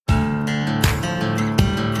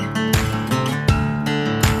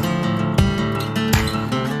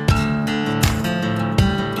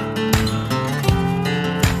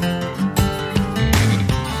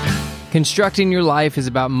Constructing your life is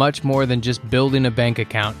about much more than just building a bank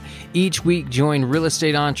account. Each week, join real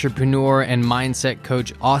estate entrepreneur and mindset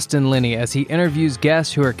coach Austin Linney as he interviews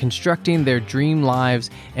guests who are constructing their dream lives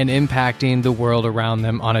and impacting the world around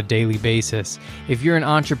them on a daily basis. If you're an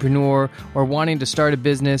entrepreneur or wanting to start a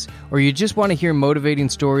business, or you just want to hear motivating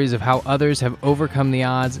stories of how others have overcome the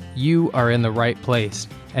odds, you are in the right place.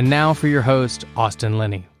 And now for your host, Austin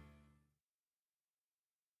Linney.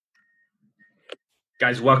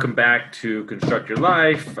 Guys, welcome back to Construct Your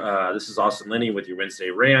Life. This is Austin Linney with your Wednesday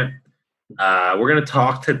Rant. We're going to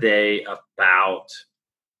talk today about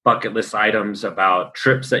bucket list items, about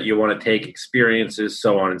trips that you want to take, experiences,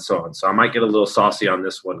 so on and so on. So I might get a little saucy on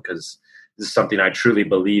this one because this is something I truly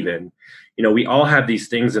believe in. You know, we all have these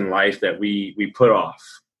things in life that we put off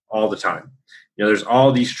all the time. You know, there's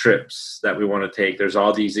all these trips that we want to take. There's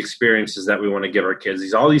all these experiences that we want to give our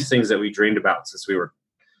kids. All these things that we dreamed about since we were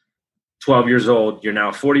 12 years old. You're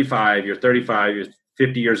now 45, you're 35, you're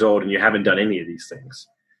 50 years old, and you haven't done any of these things.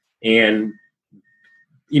 And,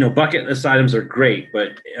 you know, bucket list items are great,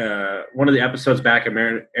 but one of the episodes back,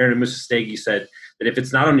 Aaron and Mrs. Stagey said that if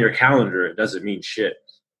it's not on your calendar, it doesn't mean shit.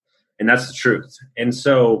 And that's the truth. And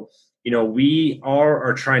so, you know, we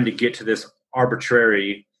are trying to get to this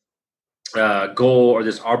arbitrary goal or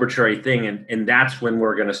this arbitrary thing, and that's when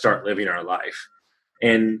we're going to start living our life.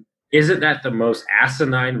 And isn't that the most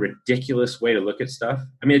asinine, ridiculous way to look at stuff?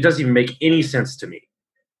 I mean, it doesn't even make any sense to me.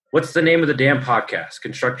 What's the name of the damn podcast?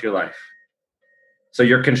 Construct Your Life. So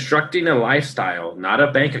you're constructing a lifestyle, not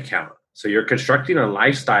a bank account. So you're constructing a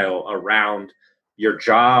lifestyle around your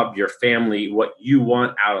job, your family, what you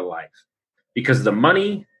want out of life. Because the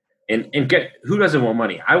money, and who doesn't want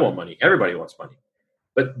money? I want money. Everybody wants money.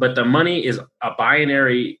 But the money is a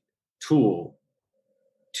binary tool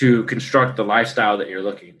to construct the lifestyle that you're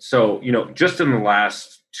looking. So, you know, just in the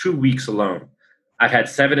last 2 weeks alone, I've had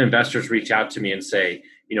 7 investors reach out to me and say,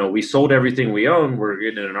 you know, we sold everything we own. We're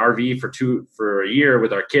getting an RV for a year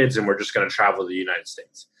with our kids, and we're just going to travel to the United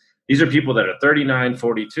States. These are people that are 39,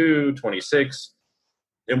 42, 26.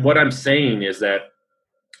 And what I'm saying is that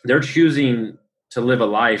they're choosing to live a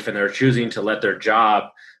life, and they're choosing to let their job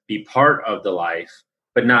be part of the life,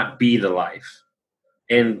 but not be the life.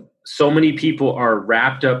 And so many people are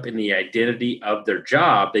wrapped up in the identity of their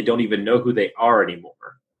job, they don't even know who they are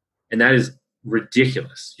anymore. And that is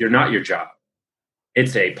ridiculous. You're not your job.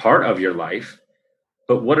 It's a part of your life,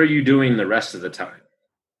 but what are you doing the rest of the time,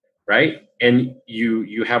 right? And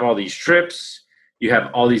you have all these trips, you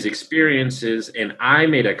have all these experiences, and I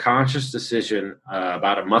made a conscious decision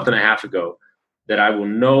about a month and a half ago that I will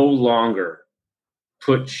no longer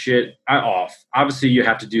put shit off. Obviously, you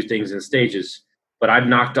have to do things in stages, but I've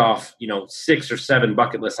knocked off, you know, 6 or 7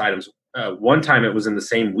 bucket list items. One time it was in the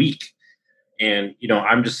same week. And, you know,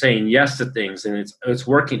 I'm just saying yes to things, and it's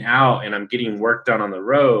working out, and I'm getting work done on the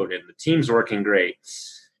road, and the team's working great.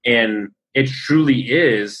 And it truly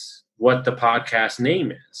is what the podcast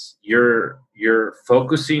name is. You're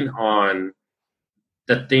focusing on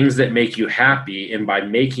the things that make you happy, and by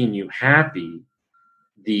making you happy,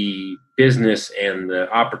 the business and the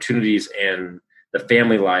opportunities and the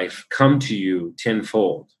family life come to you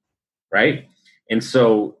tenfold, right? And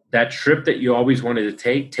so that trip that you always wanted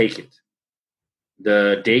to take it.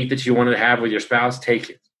 The date that you wanted to have with your spouse, take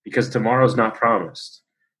it, because tomorrow's not promised.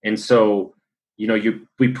 And so, you know,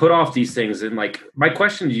 we put off these things, and like, my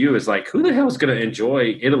question to you is like, who the hell is going to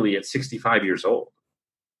enjoy Italy at 65 years old?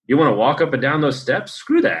 You want to walk up and down those steps?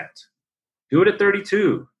 Screw that. Do it at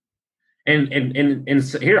 32. And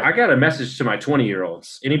so here, I got a message to my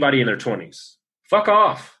 20-year-olds, anybody in their 20s. Fuck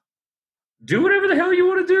off. Do whatever the hell you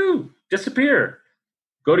want to do. Disappear.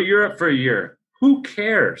 Go to Europe for a year. Who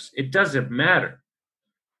cares? It doesn't matter.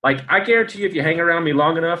 Like, I guarantee you, if you hang around me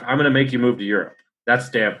long enough, I'm going to make you move to Europe. That's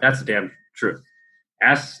the damn truth.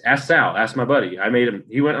 Ask Sal. Ask my buddy.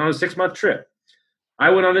 He went on a 6-month trip. I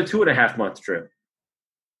went on a 2.5-month trip.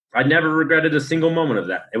 I never regretted a single moment of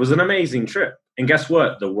that. It was an amazing trip. And guess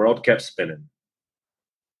what? The world kept spinning.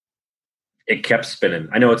 It kept spinning.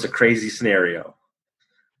 I know it's a crazy scenario.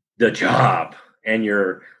 The job and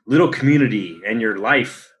your little community and your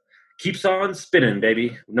life keeps on spinning,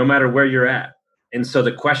 baby, no matter where you're at. And so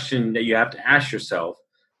the question that you have to ask yourself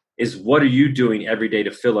is, what are you doing every day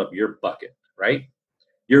to fill up your bucket, right?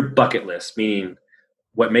 Your bucket list, meaning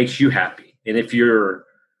what makes you happy. And if you're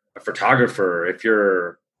a photographer, if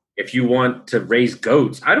you want to raise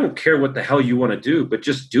goats, I don't care what the hell you want to do, but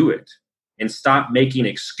just do it and stop making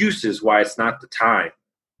excuses why it's not the time.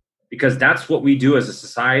 Because that's what we do as a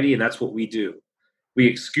society, and that's what we do. We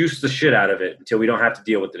excuse the shit out of it until we don't have to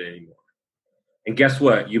deal with it anymore. And guess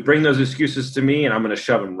what? You bring those excuses to me, and I'm going to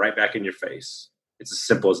shove them right back in your face. It's as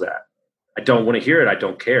simple as that. I don't want to hear it. I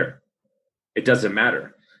don't care. It doesn't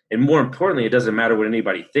matter. And more importantly, it doesn't matter what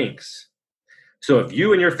anybody thinks. So if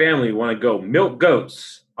you and your family want to go milk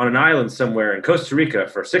goats on an island somewhere in Costa Rica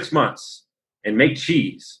for 6 months and make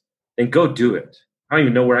cheese, then go do it. I don't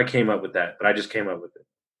even know where I came up with that, but I just came up with it.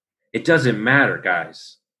 It doesn't matter,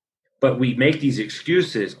 guys. But we make these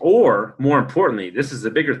excuses, or more importantly, this is the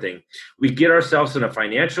bigger thing. We get ourselves in a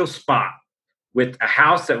financial spot with a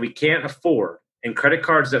house that we can't afford and credit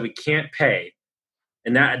cards that we can't pay,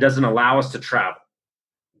 and that doesn't allow us to travel.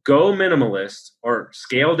 Go minimalist or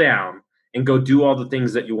scale down and go do all the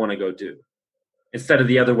things that you want to go do instead of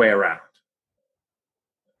the other way around.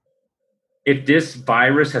 If this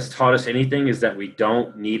virus has taught us anything, is that we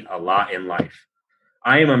don't need a lot in life.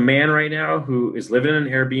 I am a man right now who is living in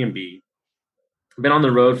an Airbnb. I've been on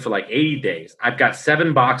the road for like 80 days. I've got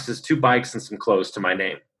 7 boxes, 2 bikes, and some clothes to my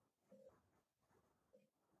name.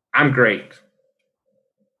 I'm great.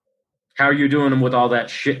 How are you doing with all that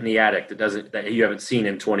shit in the attic that you haven't seen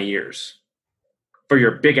in 20 years? For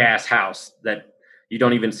your big ass house that you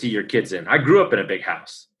don't even see your kids in. I grew up in a big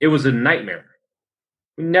house. It was a nightmare.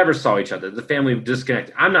 We never saw each other. The family was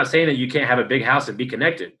disconnected. I'm not saying that you can't have a big house and be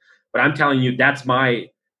connected, but I'm telling you that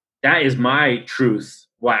is my truth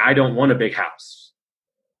why I don't want a big house.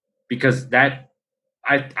 Because that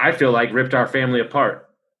I feel like ripped our family apart.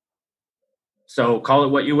 So call it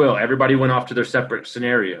what you will. Everybody went off to their separate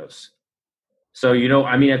scenarios. So,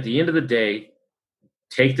 at the end of the day,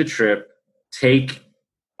 take the trip, take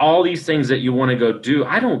all these things that you want to go do.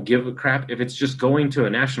 I don't give a crap if it's just going to a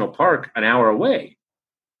national park an hour away.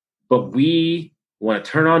 But we want to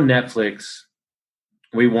turn on Netflix.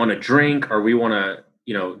 We want to drink, or we want to,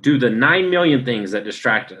 do the 9 million things that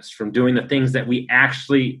distract us from doing the things that we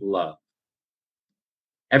actually love.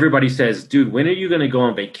 Everybody says, dude, when are you going to go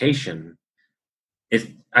on vacation?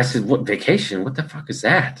 I said, what vacation? What the fuck is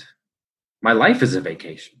that? My life is a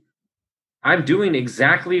vacation. I'm doing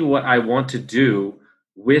exactly what I want to do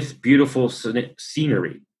with beautiful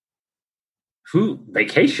scenery.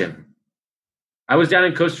 Vacation? I was down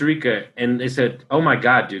in Costa Rica and they said, oh my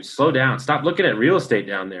God, dude, slow down. Stop looking at real estate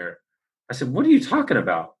down there. I said, what are you talking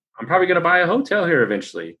about? I'm probably going to buy a hotel here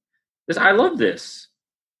eventually. I love this.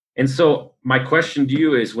 And so my question to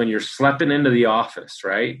you is, when you're schlepping into the office,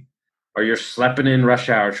 right? Or you're schlepping in rush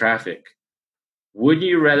hour traffic, wouldn't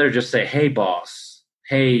you rather just say, hey, boss,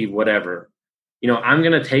 hey, whatever, I'm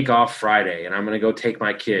going to take off Friday and I'm going to go take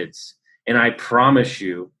my kids. And I promise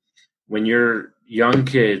you, when your young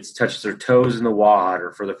kids touch their toes in the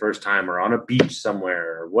water for the first time, or on a beach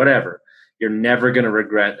somewhere or whatever, you're never going to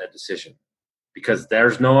regret that decision, because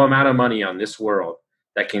there's no amount of money on this world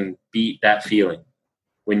that can beat that feeling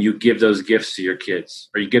when you give those gifts to your kids,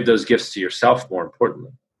 or you give those gifts to yourself, more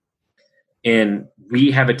importantly. And we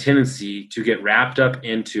have a tendency to get wrapped up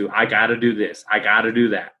into, I got to do this, I got to do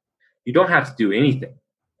that. You don't have to do anything.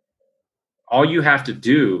 All you have to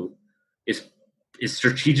do is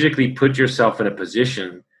strategically put yourself in a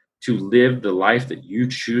position to live the life that you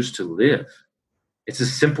choose to live. It's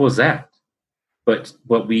as simple as that. But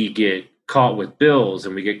what we get caught with bills,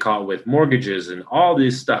 and we get caught with mortgages and all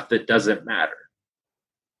this stuff that doesn't matter.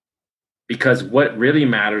 Because what really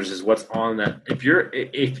matters is what's on that.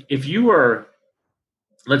 If you are,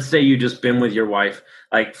 let's say you just been with your wife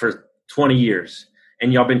like for 20 years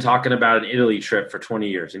and y'all been talking about an Italy trip for 20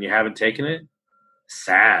 years and you haven't taken it,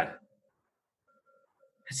 sad.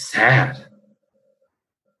 It's sad.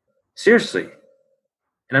 Seriously.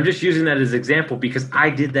 And I'm just using that as an example because I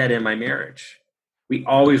did that in my marriage. We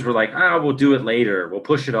always were like, we'll do it later. We'll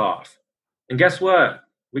push it off. And guess what?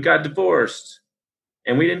 We got divorced.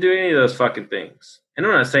 And we didn't do any of those fucking things. And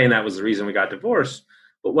I'm not saying that was the reason we got divorced.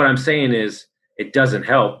 But what I'm saying is it doesn't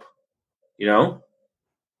help,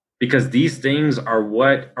 because these things are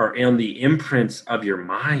what are in the imprints of your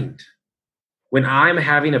mind. When I'm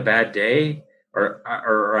having a bad day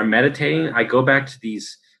or I'm meditating, I go back to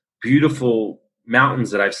these beautiful mountains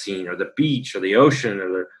that I've seen, or the beach, or the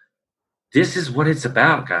ocean, this is what it's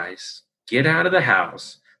about, guys. Get out of the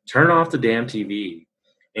house, turn off the damn TV,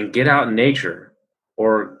 and get out in nature.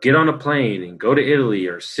 Or get on a plane and go to Italy,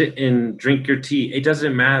 or sit and drink your tea. It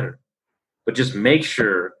doesn't matter. But just make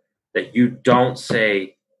sure that you don't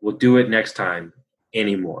say, we'll do it next time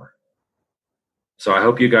anymore. So I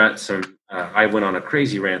hope you got some, I went on a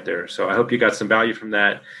crazy rant there. So I hope you got some value from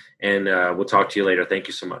that. And we'll talk to you later. Thank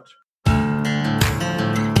you so much.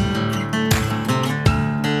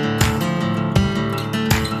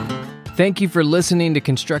 Thank you for listening to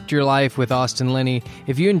Construct Your Life with Austin Linney.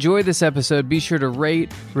 If you enjoyed this episode, be sure to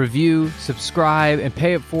rate, review, subscribe, and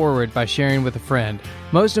pay it forward by sharing with a friend.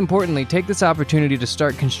 Most importantly, take this opportunity to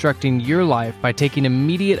start constructing your life by taking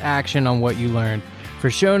immediate action on what you learned.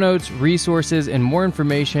 For show notes, resources, and more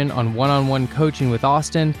information on one-on-one coaching with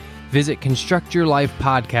Austin, visit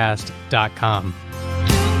constructyourlifepodcast.com.